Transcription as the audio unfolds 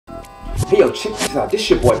Hey yo, check this out. This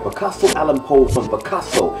your boy PiKaHsSo Alan Poe from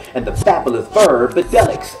PiKaHsSo and the fabulous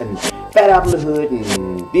Verbadelics and Fat Out in the Hood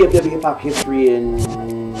and DFW Hip Hop History and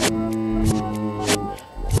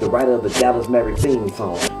the writer of the Dallas Maverick theme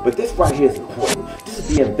song. But this right here is important. This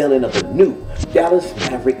is the unveiling of the new Dallas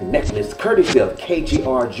Maverick necklace, courtesy of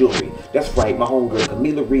KJR Jewelry. That's right, my homegirl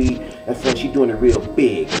Camila Reed. That's right, she's doing it real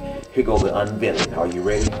big. Here goes the unveiling. Are you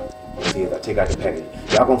ready? Let's see if I take out the package.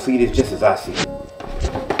 Y'all gonna see this just as I see it.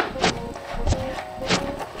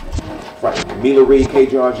 Right, Camila Reed,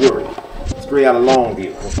 KJR Jewelry. Straight out of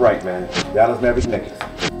Longview. That's right, man. Dallas Maverick necklace.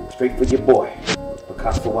 Straight for your boy,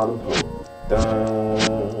 PiKaHsSo Alan Poe. Dun,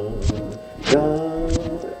 dun.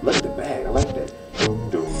 Look at the bag. I like that.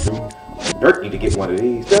 Doom, doom, doom. Dirt need to get one of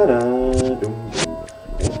these. Dun, dun, doom, doom.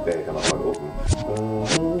 This bag I'm about to open.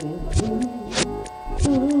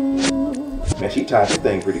 Man, she tied this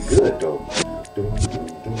thing pretty good though. Doom, doom,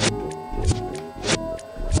 doom, doom,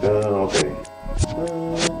 doom. Okay.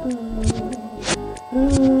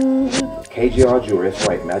 KJR Jewelry, that's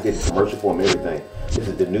right, man. I did a commercial for them, everything. This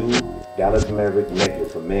is the new Dallas Maverick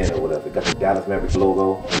necklace for men or whatever. It got the Dallas Maverick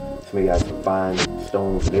logo. It's made out of some fine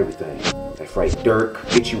stones and everything. That's right. Dirk,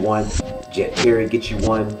 get you one. Jet Terry, get you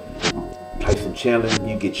one. Tyson Chandler,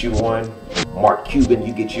 you get you one. Mark Cuban,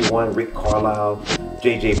 you get you one. Rick Carlisle,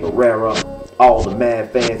 JJ Barrera, all the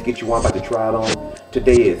Mad fans, get you one. About to try it on.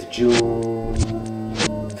 Today is June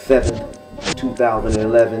 7th,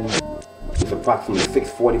 2011. It's approximately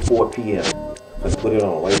 6:44 p.m. Let's put it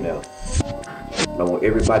on right now. I want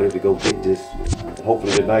everybody to go get this. And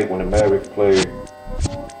hopefully tonight when the Mavericks play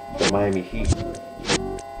the Miami Heat,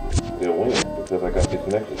 they'll win because I got this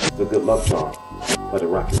necklace. It's a good luck charm. I'm about to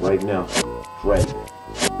rock it right now. It's ready.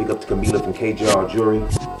 Big up to Camila from KJR Jewelry.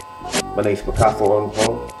 My name's PiKaHsSo Alan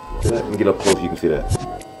Poe. Let me get up close so you can see that.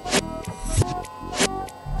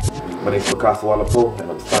 My name's PiKaHsSo Alan Poe and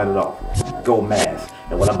I'm signing off. Go Mavs.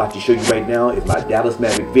 And what I'm about to show you right now is my Dallas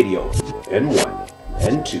Maverick video. And 1,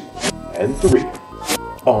 and 2, and 3.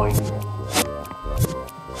 Boing.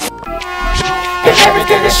 There's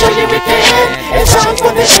everything to show you within. It's time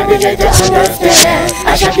for the NBA to understand.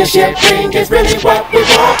 A championship ring is really what we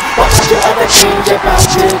want. Watch out your other teams about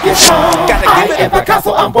to get strong. I am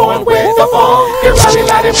PiKaHsSo, I'm born with the phone. You're rally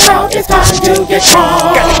loud and proud, it's time to get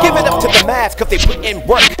strong. Gotta give it up to the Mavs cause they put in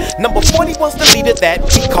work. Number 40 was the leader that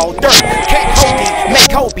we call Dirk. Can't hold me, make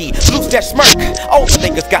Kobe lose that smirk. All the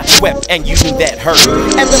niggas got swept and you knew that hurt.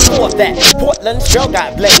 And before that, Portland's girl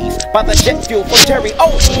got blazed by the jet fuel from Terry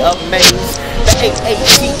Oldie of Maze. The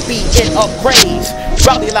AATB it upgrades.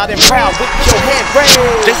 Rally loud and proud with your hand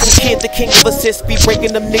raised. Jason Kidd, the king of assists, be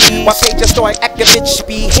breaking them knees. While KJR Akovich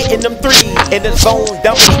be hitting them threes. In the zone,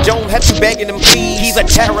 Dumpy Jones had you begging them please. He's a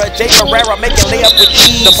terror, Jay Barrera making layup with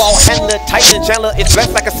ease. The ball handler, Tyson Chandler, it's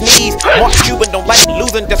dressed like a sneeze. Mark Cuban don't like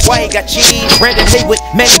losing, that's why he got cheese. Brandon Haywood,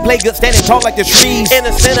 Manny play good, standing tall like the trees. In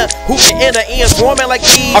the center, who can enter in, swarming like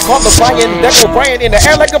bees. I call the Brian, Deco Brian in the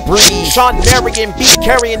air like a breeze. Sean Marion be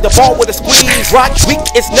carrying the ball with a squeeze. Rock weak,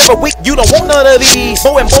 it's never weak, you don't want none of these.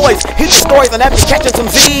 Bo and boys, hit the stories and after catching some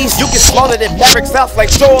Z's. You get slaughtered at Mavericks South like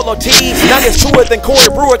Joel Ortiz. Now it's truer than Corey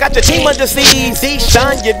Brewer, got your team under siege.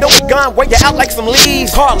 D-Shine, you know it gone, wear you out like some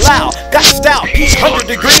leaves. Carlisle, got style, peak 100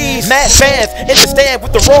 degrees. Mad fans in the stand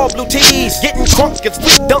with the raw blue tees. Getting crunk, get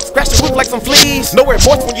sweet dunk, scratch the roof like some fleas. No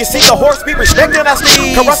remorse when you see a horse, be respecting our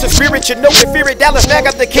sneeze. Corrupt the spirit, you know we fear it, Dallas now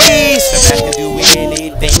got the keys. The Mavs can do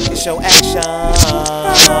anything to show action.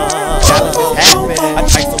 Dallas is happening. A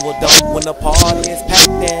Tyson will dunk when the party is packed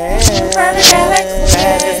in. Mad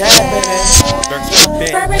is happening. Dirk's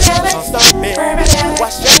jumping, I'm stomping.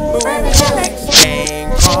 Watch that move,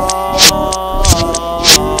 ain't calm.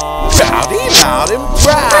 Rowdy, loud and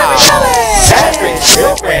proud. Mavericks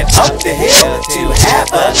children up the hill to have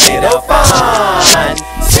a little fun.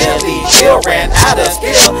 Silly Jill ran out of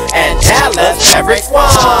skill and Dallas Mavericks won.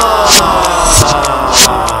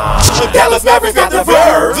 Dallas Mavericks got the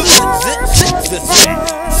verb.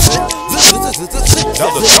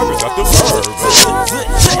 Dallas Mavericks got the verb.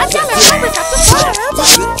 Dallas Mavericks got the verb.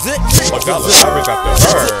 Dallas Mavericks got the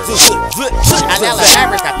verb. Dallas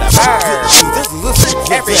Mavericks got the verb.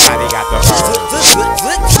 Everybody got the verb.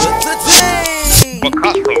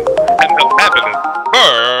 PiKaHsSo and the fabulous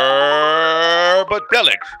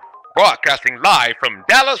Verbadelics, broadcasting live from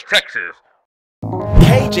Dallas, Texas.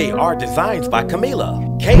 KJR Designs by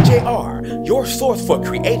Camila. KJR, your source for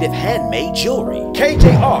creative handmade jewelry.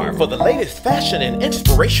 KJR for the latest fashion and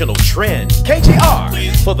inspirational trends.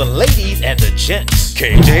 KJR for the ladies and the gents.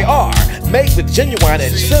 KJR, made with genuine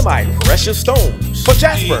and semi-precious stones. For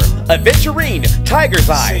Jasper, aventurine, tiger's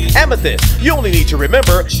eye, amethyst, you only need to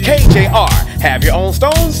remember KJR. Have your own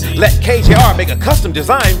stones? Let KJR make a custom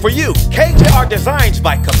design for you. KJR Designs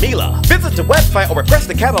by Camila. Visit the website or request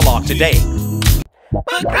the catalog today.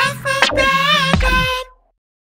 PiKaHsSo.